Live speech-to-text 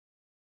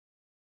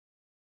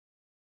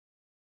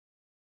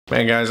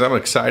Man guys, I'm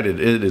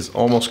excited. It is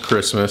almost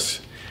Christmas.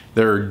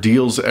 There are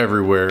deals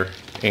everywhere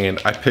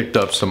and I picked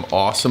up some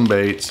awesome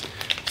baits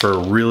for a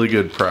really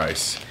good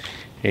price.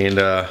 And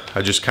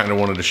I just kind of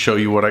wanted to show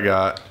you what I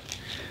got.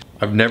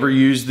 I've never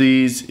used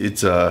these.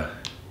 It's a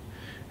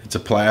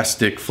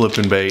plastic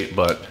flipping bait,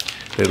 but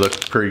they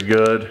look pretty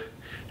good.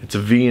 It's a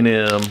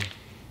V&M.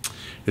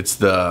 It's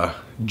the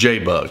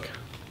J-Bug.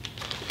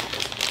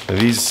 And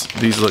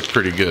these look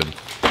pretty good.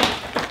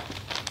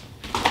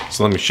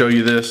 So let me show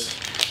you this.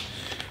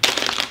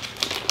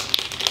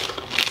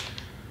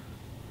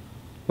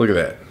 Look at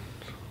that.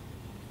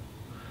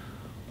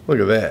 Look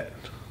at that.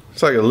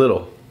 It's like a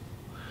little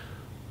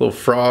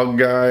frog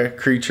guy,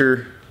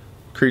 creature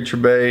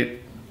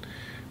bait.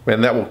 Man,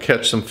 that will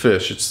catch some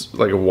fish. It's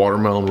like a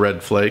watermelon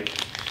red flake.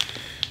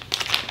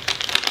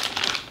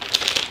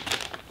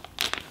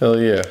 Hell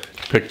yeah.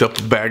 Picked up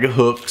a bag of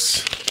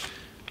hooks.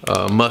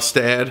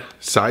 Mustad,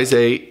 size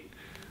 8.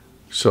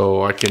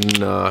 So I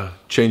can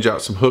change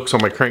out some hooks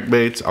on my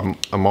crankbaits.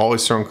 I'm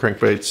always throwing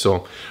crankbaits,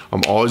 so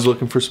I'm always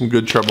looking for some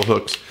good treble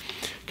hooks.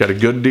 Got a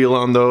good deal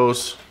on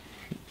those.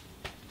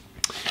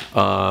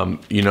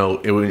 You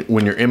know,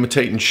 when you're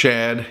imitating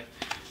shad,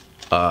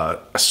 a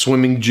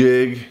swimming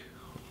jig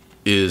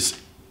is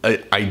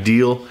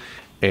ideal,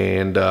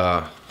 and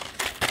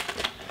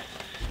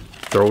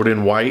throw it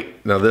in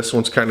white. Now this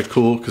one's kind of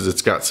cool because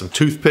it's got some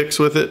toothpicks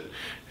with it,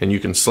 and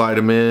you can slide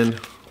them in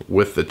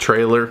with the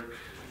trailer,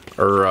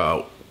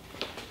 or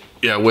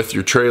yeah, with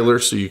your trailer,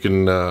 so you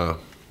can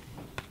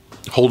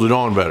hold it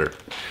on better.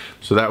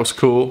 So that was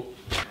cool.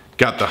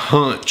 Got the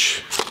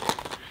Hunch.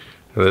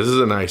 Now, this is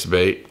a nice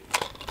bait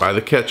by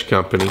the Catch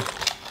Company.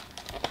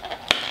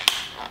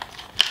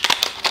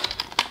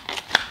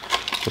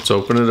 Let's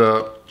open it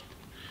up.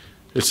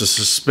 It's a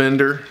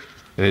suspender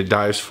and it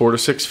dives 4 to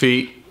 6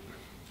 feet.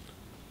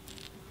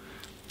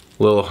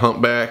 Little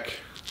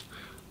humpback.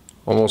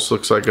 Almost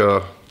looks like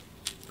it's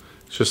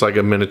just like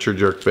a miniature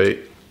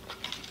jerkbait.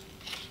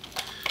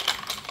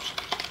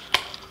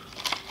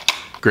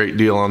 Great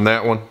deal on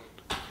that one.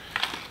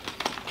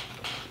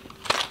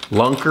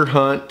 Lunker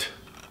Hunt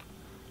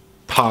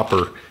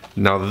popper.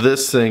 Now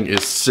this thing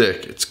is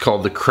sick. It's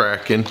called the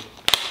Kraken.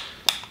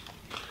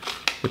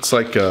 It's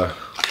like a,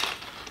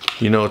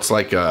 you know, it's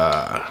like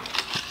a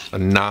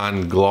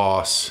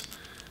non-gloss,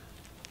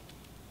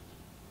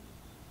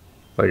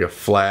 like a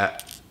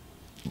flat,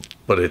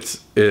 but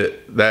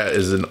that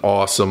is an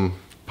awesome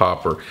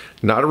popper.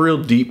 Not a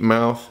real deep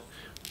mouth,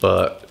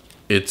 but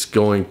it's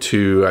going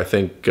to, I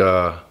think, do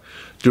a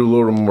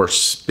little more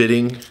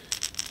spitting.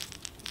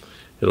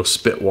 It'll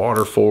spit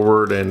water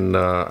forward, and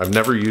I've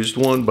never used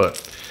one,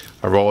 but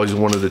I've always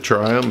wanted to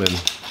try them,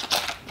 and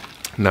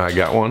now I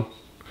got one.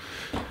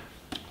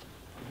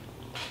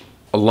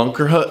 A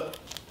Lunker Hunt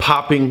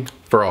popping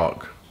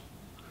frog.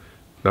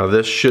 Now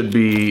this should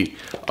be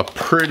a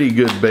pretty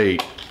good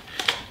bait.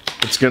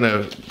 It's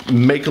gonna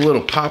make a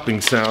little popping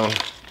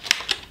sound.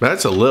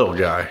 That's a little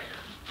guy,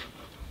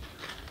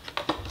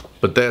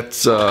 but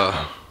that's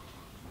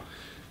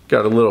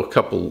got a little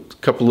couple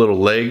little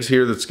legs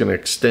here that's going to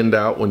extend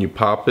out when you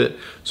pop it.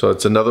 So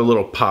it's another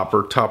little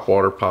popper, top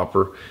water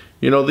popper.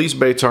 You know, these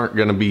baits aren't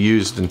going to be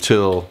used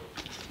until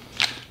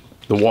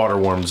the water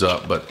warms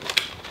up, but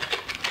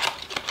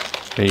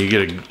and you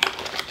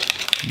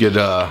get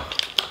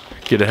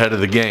ahead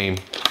of the game.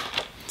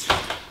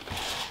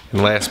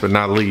 And last but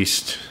not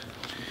least,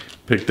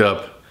 picked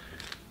up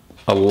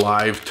a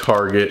Live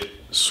Target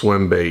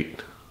swim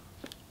bait.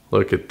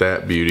 Look at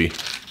that beauty.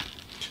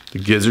 The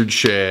Gizzard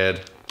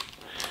Shad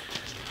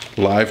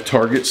Live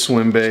Target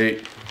swim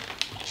bait.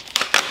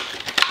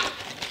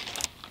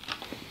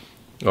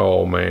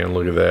 Oh man,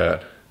 look at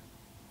that.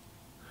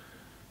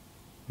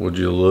 Would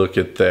you look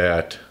at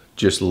that?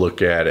 Just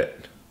look at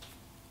it.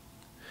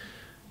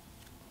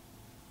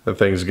 That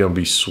thing's gonna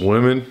be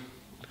swimming,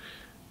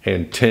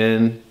 and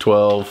 10,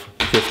 12,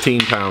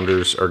 15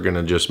 pounders are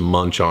gonna just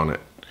munch on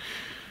it.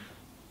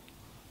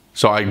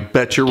 So I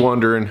bet you're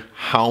wondering,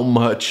 how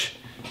much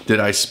did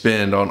I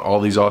spend on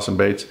all these awesome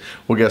baits?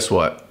 Well, guess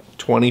what?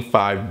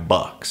 25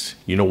 bucks.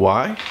 You know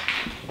why?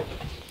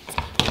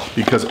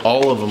 Because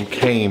all of them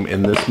came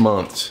in this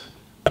month's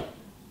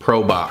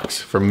Pro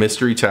Box from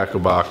Mystery Tackle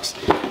Box.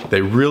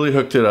 They really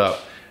hooked it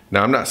up.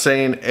 Now, I'm not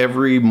saying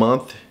every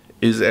month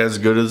is as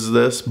good as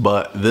this,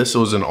 but this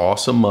was an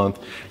awesome month.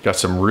 Got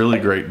some really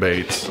great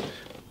baits.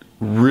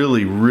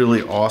 Really,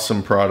 really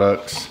awesome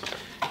products.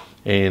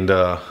 And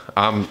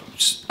I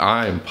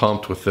am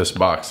pumped with this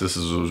box. This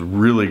is a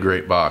really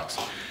great box.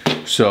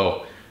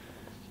 So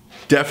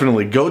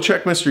definitely go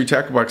check Mystery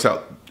Tackle Box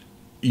out.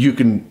 You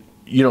can,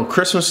 you know,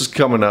 Christmas is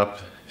coming up.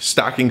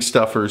 Stocking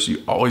stuffers,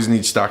 you always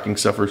need stocking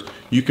stuffers.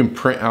 You can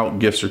print out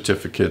gift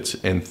certificates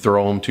and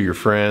throw them to your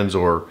friends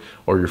or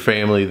your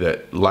family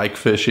that like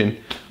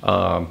fishing,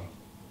 or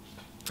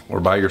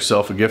buy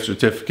yourself a gift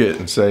certificate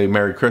and say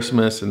Merry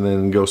Christmas, and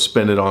then go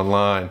spend it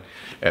online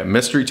at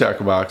Mystery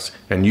Tackle Box,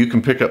 and you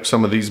can pick up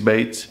some of these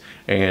baits,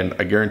 and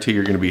I guarantee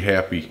you're gonna be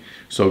happy.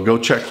 So go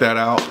check that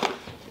out,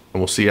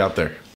 and we'll see you out there.